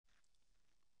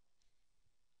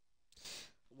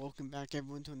Welcome back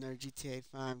everyone to another GTA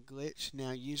 5 glitch.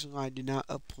 Now usually I do not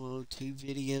upload two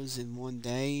videos in one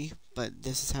day, but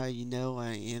this is how you know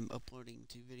I am uploading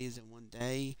two videos in one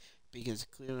day, because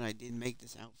clearly I did make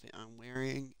this outfit I'm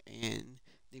wearing and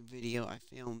the video I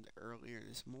filmed earlier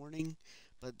this morning.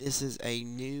 But this is a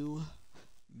new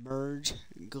merge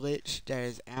glitch that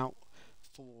is out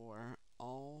for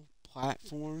all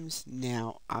platforms.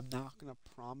 Now, I'm not going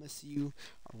to promise you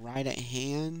right at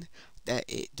hand that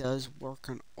it does work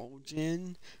on old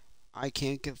gen. I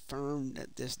can confirm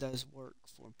that this does work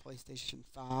for PlayStation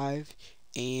 5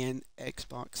 and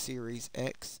Xbox Series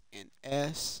X and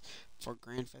S for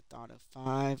Grand Theft Auto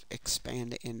 5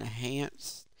 expanded and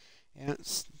enhanced.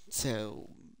 So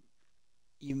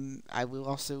I will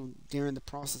also, during the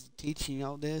process of teaching you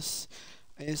all this,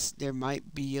 there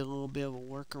might be a little bit of a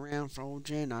workaround for old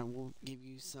gen. I will give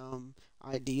you some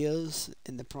ideas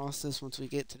in the process once we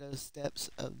get to those steps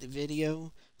of the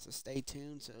video. So stay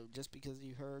tuned. So just because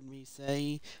you heard me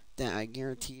say that I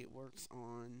guarantee it works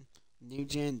on new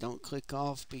gen, don't click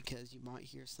off, because you might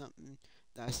hear something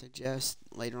that I suggest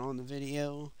later on in the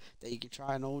video that you can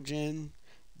try an old gen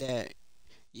that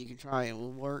you can try. It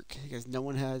will work, because no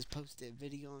one has posted a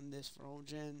video on this for old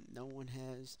gen. No one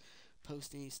has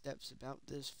posted any steps about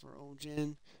this for old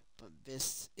gen. But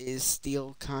this is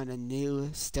still kind of new,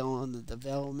 still on the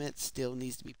development, still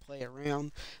needs to be played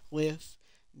around with.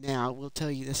 Now, I will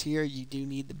tell you this here, you do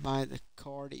need to buy the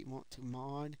car that you want to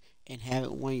mod and have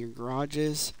it in one of your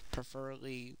garages,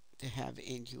 preferably to have it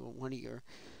in one of your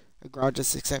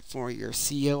garages except for your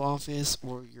CEO office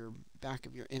or your back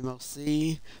of your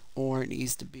MLC, or it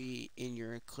needs to be in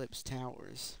your Eclipse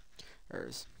Towers.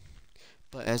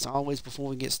 But as always, before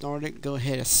we get started, go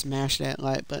ahead and smash that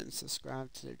like button,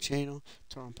 subscribe to the channel,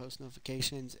 turn on post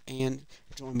notifications, and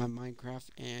join my Minecraft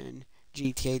and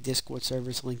GTA Discord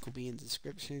servers. Link will be in the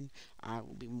description. I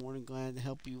will be more than glad to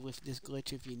help you with this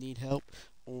glitch if you need help,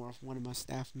 or if one of my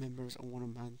staff members or one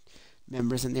of my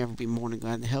members in there will be more than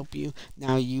glad to help you.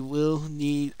 Now, you will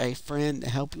need a friend to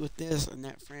help you with this, and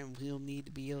that friend will need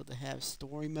to be able to have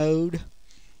story mode,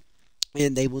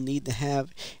 and they will need to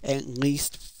have at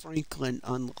least Franklin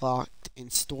unlocked in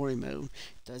story mode.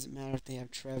 Doesn't matter if they have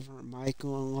Trevor or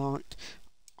Michael unlocked.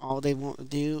 All they want to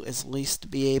do is at least to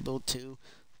be able to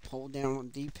pull down on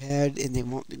D-pad, and they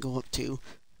want to go up to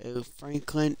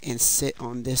Franklin and sit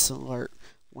on this alert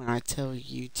when I tell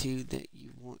you to that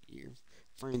you want your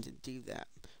friend to do that.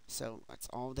 So that's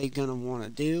all they're gonna want to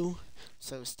do.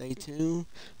 So stay tuned.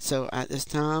 So at this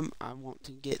time, I want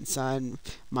to get inside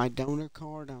my donor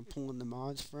card I'm pulling the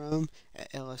mods from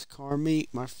at LS Car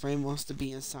Meet. My friend wants to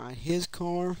be inside his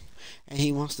car, and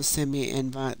he wants to send me an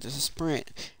invite to the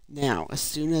sprint. Now, as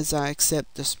soon as I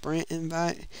accept the sprint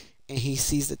invite, and he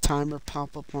sees the timer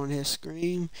pop up on his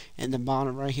screen in the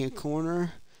bottom right hand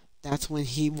corner, that's when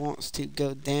he wants to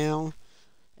go down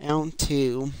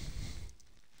to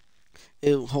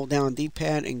hold down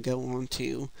D-pad and go on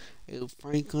to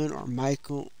Franklin or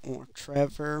Michael or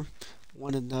Trevor,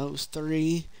 one of those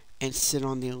three, and sit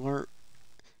on the alert,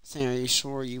 saying, are you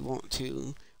sure you want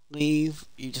to leave?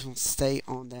 You just want to stay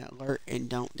on that alert and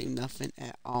don't do nothing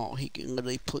at all. He can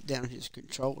literally put down his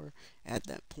controller at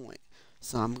that point.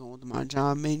 So I'm going to my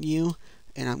job menu,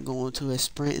 and I'm going to a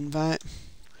sprint invite,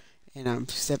 and I'm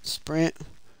accept sprint.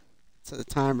 So the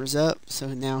timer's up, so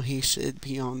now he should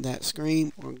be on that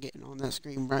screen. We're getting on that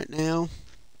screen right now.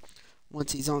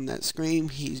 Once he's on that screen,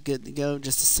 he's good to go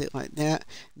just to sit like that.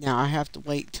 Now I have to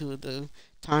wait till the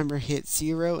timer hits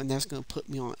 0, and that's going to put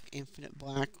me on infinite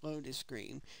black loaded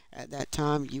screen. At that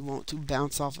time, you want to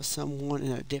bounce off of someone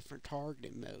in a different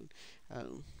targeting mode.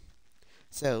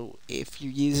 So if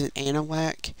you're using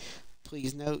Anahuac,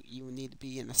 please note you will need to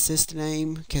be in assistant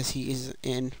aim, because he is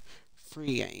in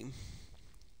free aim.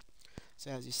 So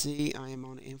as you see, I am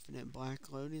on an infinite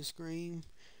black loading screen.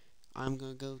 I'm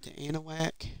going to go to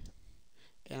Anahuac,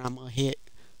 and I'm going to hit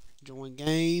join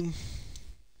game.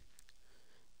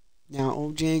 Now,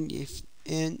 old gen, there's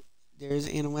an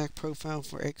Anahuac profile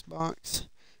for Xbox,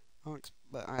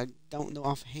 but I don't know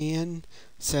offhand.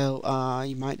 So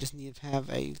you might just need to have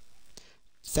a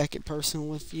second person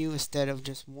with you instead of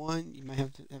just one. You might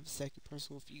have to have a second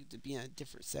person with you to be in a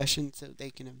different session, so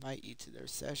they can invite you to their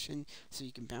session so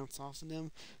you can bounce off of them.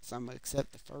 So I'm going to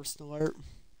accept the first alert,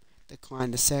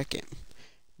 decline the second.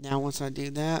 Now once I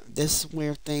do that, this is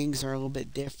where things are a little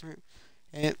bit different.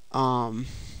 And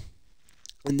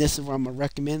this is where I'm going to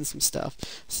recommend some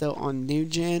stuff. So on new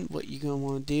gen, what you're going to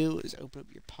want to do is open up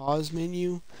your pause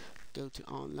menu, go to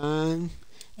online,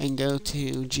 and go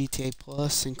to GTA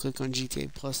Plus and click on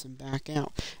GTA Plus and back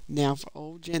out. Now for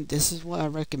old gen, this is what I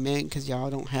recommend, because y'all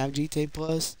don't have GTA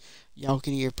Plus. Y'all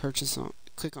can either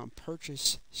click on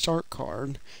purchase shark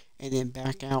card and then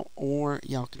back out, or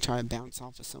y'all can try to bounce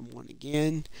off of someone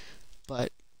again.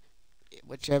 But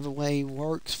whichever way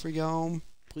works for y'all,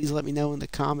 please let me know in the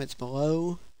comments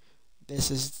below. This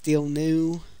is still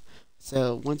new,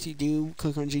 so once you do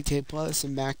click on GTA Plus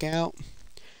and back out,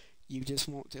 you just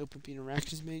want to open up the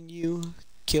interactions menu,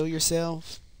 kill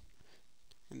yourself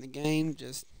in the game,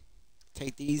 just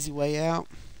take the easy way out.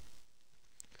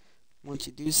 Once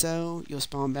you do so, you'll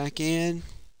spawn back in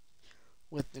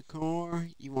with the car.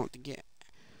 You want to get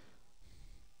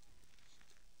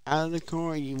out of the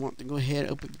car, you want to go ahead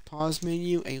and open the pause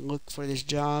menu and look for this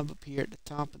job up here at the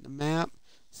top of the map.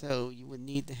 So you would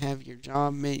need to have your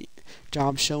job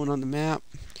showing on the map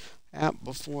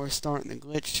before starting the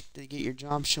glitch. To get your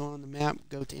job showing on the map,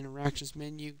 go to interactions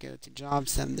menu, go to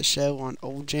jobs, set them to show on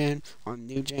old gen. On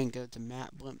new gen, go to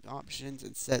map blimp options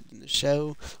and set them to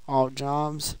show all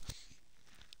jobs.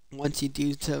 Once you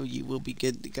do so, you will be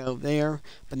good to go there.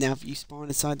 But now if you spawn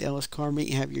inside the LS car meet,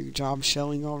 you have your job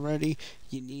showing already,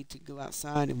 you need to go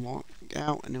outside and walk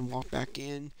out and then walk back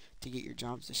in to get your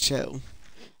jobs to show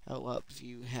up if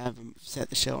you have them set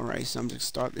the show already. So I'm going to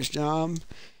start this job.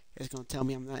 It's going to tell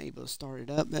me I'm not able to start it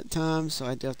up that time, so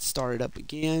I do have to start it up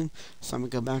again. So I'm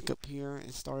going to go back up here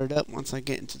and start it up. Once I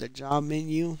get into the job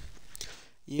menu,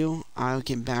 I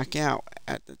can back out.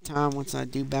 At the time, once I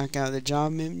do back out of the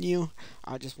job menu,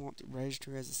 I just want to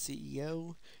register as a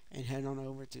CEO and head on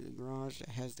over to the garage that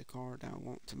has the car that I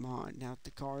want to mod. Now, if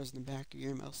the car is in the back of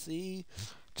your MLC,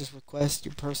 just request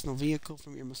your personal vehicle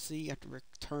from your MLC after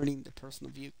returning the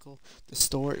personal vehicle to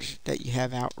storage that you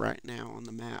have out right now on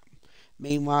the map.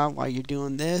 Meanwhile, while you're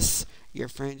doing this, your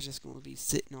friend's just going to be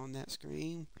sitting on that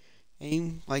screen,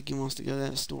 like he wants to go to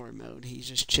that story mode. He's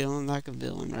just chilling like a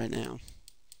villain right now.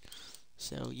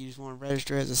 So you just want to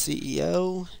register as a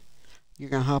CEO.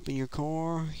 You're going to hop in your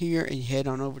car here and head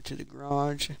on over to the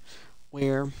garage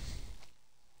where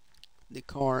the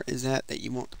car is at that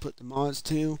you want to put the mods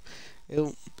to.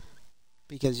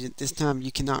 Because at this time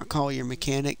you cannot call your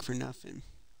mechanic for nothing.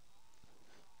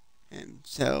 And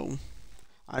so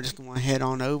I just want to head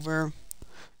on over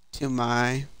to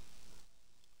my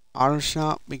auto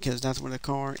shop because that's where the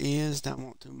car is that I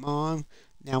want to mod.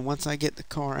 Now once I get the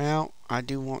car out, I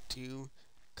do want to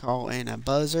call in a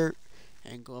buzzard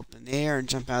and go up in the air and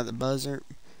jump out of the buzzard,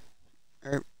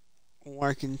 or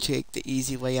I can take the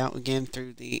easy way out again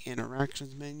through the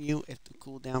interactions menu if the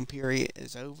cooldown period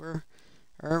is over,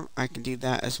 or I can do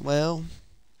that as well.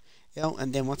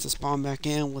 And then once I spawn back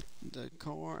in with the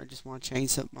car, I just want to change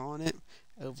something on it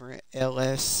over at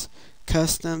LS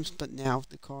Customs. But now if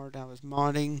the car that I was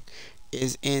modding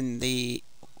was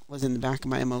in the back of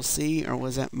my MLC, or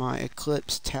was at my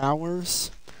Eclipse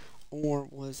Towers, or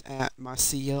was at my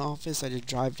CEO office, I just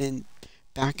drive in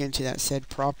back into that said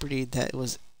property that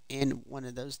was in one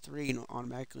of those three and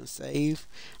automatically save.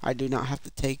 I do not have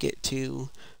to take it to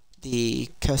the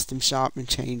custom shop and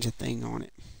change a thing on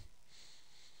it.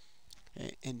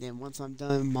 And then once I'm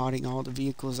done modding all the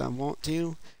vehicles I want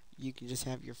to, you can just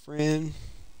have your friend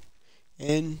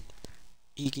and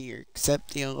he can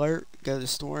accept the alert, go to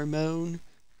story mode,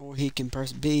 or he can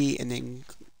press B and then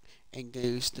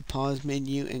go to the pause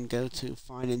menu and go to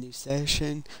find a new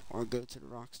session, or go to the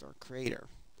Rockstar Creator.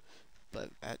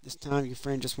 But at this time, your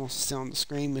friend just wants to sit on the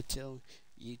screen until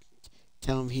you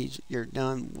tell him you're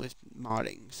done with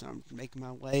modding. So I'm making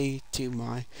my way to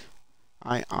my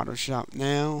auto shop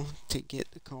now to get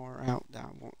the car out that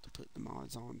I want to put the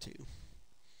mods onto.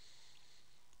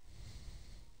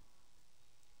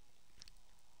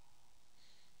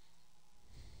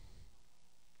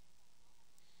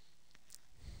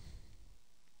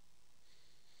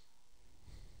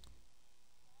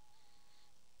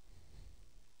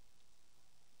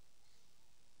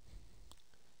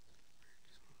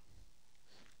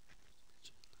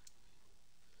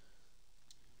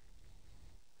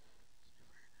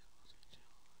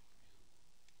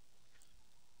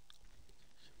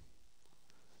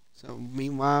 So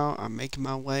meanwhile, I'm making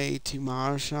my way to my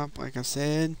auto shop, like I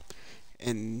said,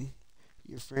 and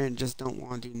your friend just don't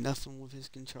want to do nothing with his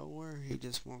controller. He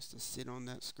just wants to sit on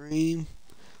that screen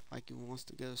like he wants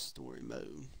to go story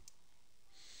mode.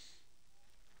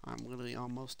 I'm literally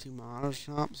almost to my auto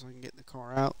shop so I can get the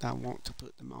car out that I want to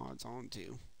put the mods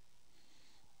onto.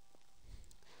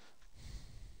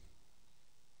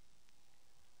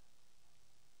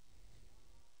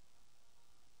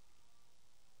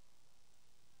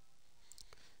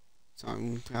 So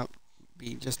I'm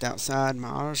be just outside my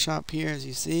auto shop here, as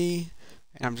you see,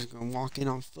 and I'm just going to walk in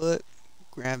on foot,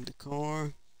 grab the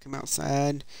car, come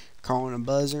outside, call in a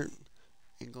buzzard,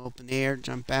 and go up in the air,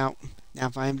 jump out. Now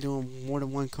if I am doing more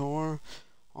than one car,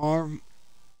 or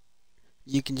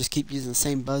you can just keep using the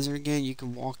same buzzer again. You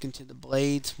can walk into the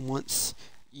blades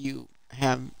you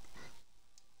have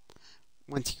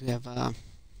once you have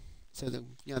so that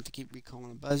you don't have to keep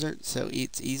recalling a buzzer. So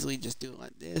it's easily just do it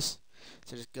like this.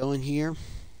 So just go in here.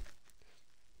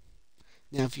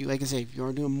 Now, if you, like I say, if you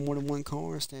are doing more than one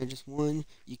car instead of just one,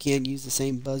 you can use the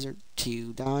same buzzer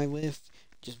to die with.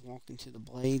 Just walk into the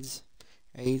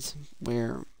aids,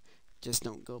 where just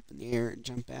don't go up in the air and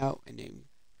jump out and then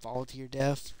fall to your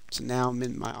death. So now I'm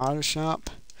in my auto shop.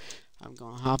 I'm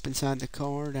going to hop inside the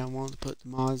car that I want to put the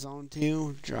mods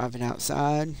onto, drive it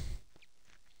outside.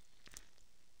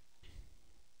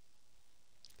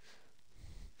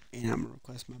 And I'm going to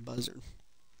request my buzzer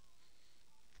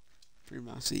for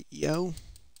my CEO.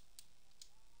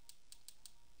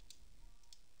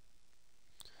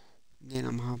 Then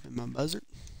I'm hopping my buzzer.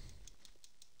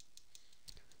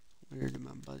 Where did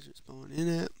my buzzer spawn in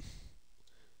at?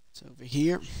 It's over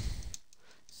here.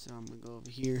 So I'm going to go over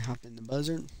here, hop in the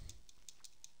buzzer.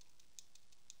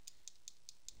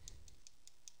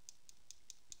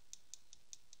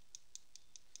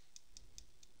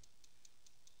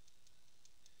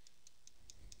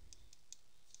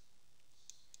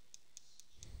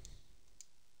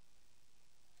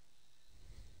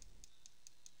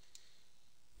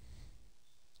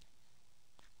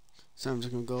 So I'm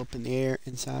just going to go up in the air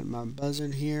inside my buzzer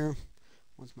here.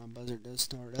 Once my buzzer does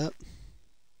start up.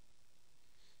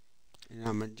 And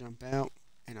I'm going to jump out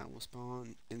and I will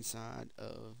spawn inside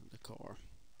of the car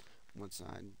once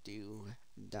I do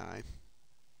die.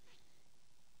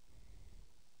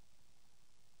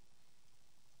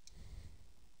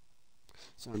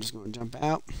 So I'm just going to jump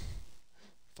out,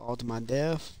 fall to my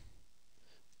death,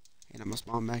 and I'm going to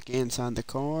spawn back inside the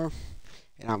car.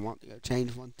 And I want to go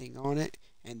change one thing on it,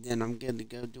 and then I'm good to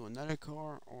go do another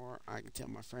car, or I can tell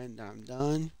my friend that I'm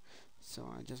done.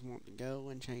 So I just want to go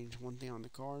and change one thing on the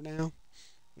car now.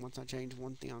 Once I change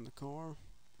one thing on the car,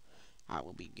 I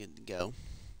will be good to go.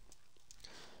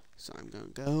 So I'm going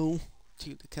to go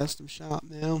to the custom shop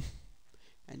now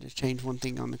and just change one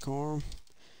thing on the car.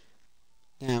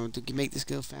 Now, to make this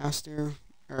go faster,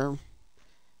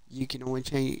 you can only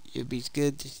change, it'd be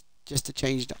good just to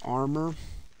change the armor,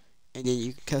 and then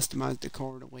you can customize the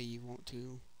car the way you want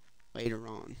to later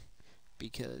on.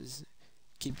 Because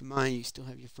keep in mind, you still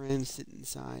have your friends sitting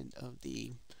inside of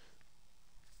the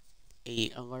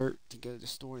alert to go to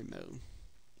story mode.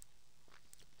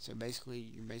 So basically,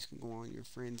 you're basically going on your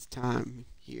friend's time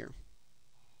here.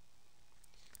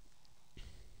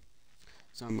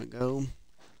 So I'm going to go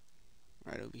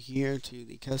right over here to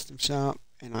the custom shop,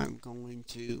 and I'm going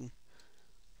to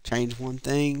change one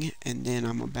thing, and then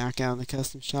I'm going to back out of the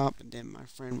custom shop, and then my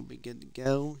friend will be good to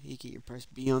go. He can either press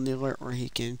B on the alert, or he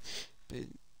can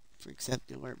accept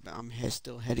the alert, but I'm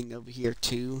still heading over here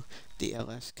to the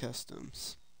LS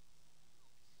Customs.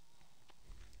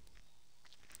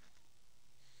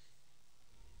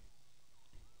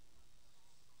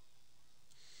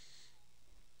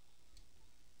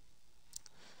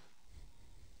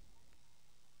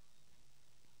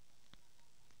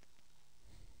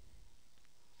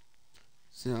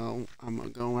 So I'm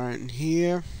going to go right in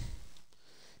here,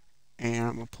 and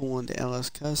I'm going to pull into LS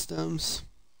Customs.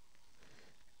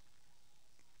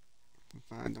 If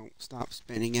I don't stop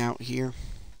spinning out here.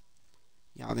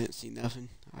 Y'all didn't see nothing.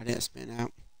 I didn't spin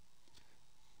out.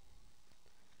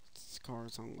 This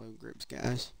car's on low grips,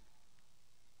 guys.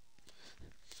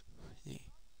 Yeah.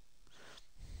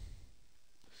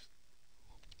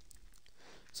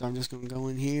 So I'm just going to go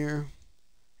in here,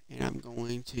 and I'm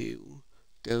going to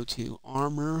go to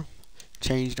armor,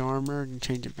 changed armor, and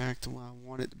change it back to what I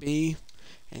want it to be.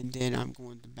 And then I'm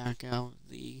going to back out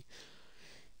the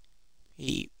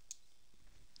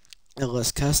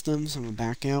LS Customs. I'm going to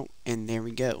back out, and there we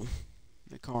go.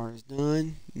 The car is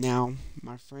done. Now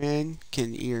my friend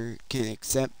can either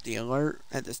accept the alert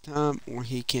at this time, or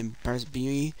he can press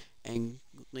B and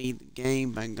leave the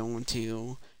game by going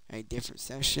to a different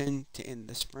session to end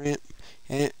the sprint.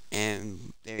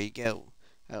 And there you go.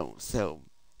 Oh, so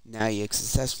now you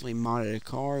successfully modded a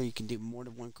car. You can do more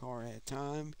than one car at a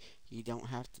time. You don't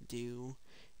have to do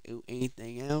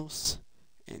anything else.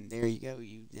 And there you go.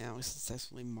 You now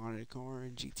successfully modded a car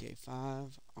in GTA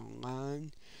 5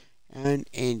 online. And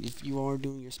if you are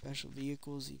doing your special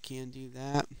vehicles, you can do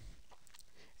that.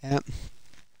 Yep.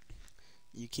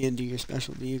 You can do your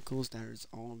special vehicles. That is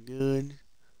all good.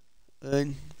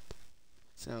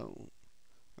 So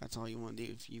that's all you want to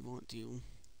do. If you want to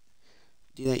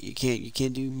do that, you can. You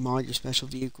can do mod your special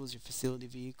vehicles, your facility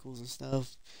vehicles and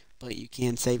stuff. But you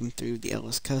can save them through the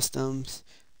LS Customs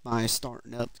by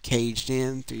starting up Caged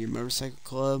In through your motorcycle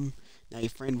club. Now your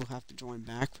friend will have to join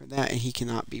back for that, and he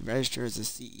cannot be registered as a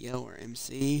CEO or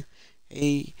MC.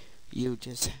 You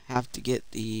just have to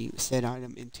get the said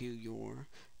item into your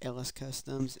LS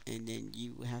Customs, and then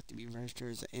you have to be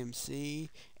registered as an MC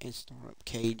and start up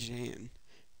KGen.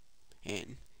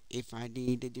 And if I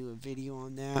need to do a video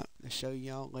on that to show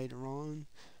y'all later on,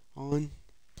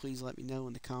 please let me know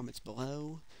in the comments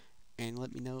below, and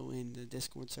let me know in the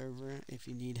Discord server if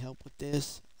you need help with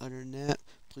this. Other than that,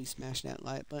 please smash that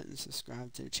like button,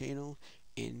 subscribe to the channel,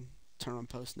 and turn on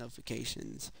post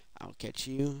notifications. I'll catch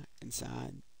you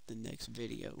inside the next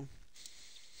video.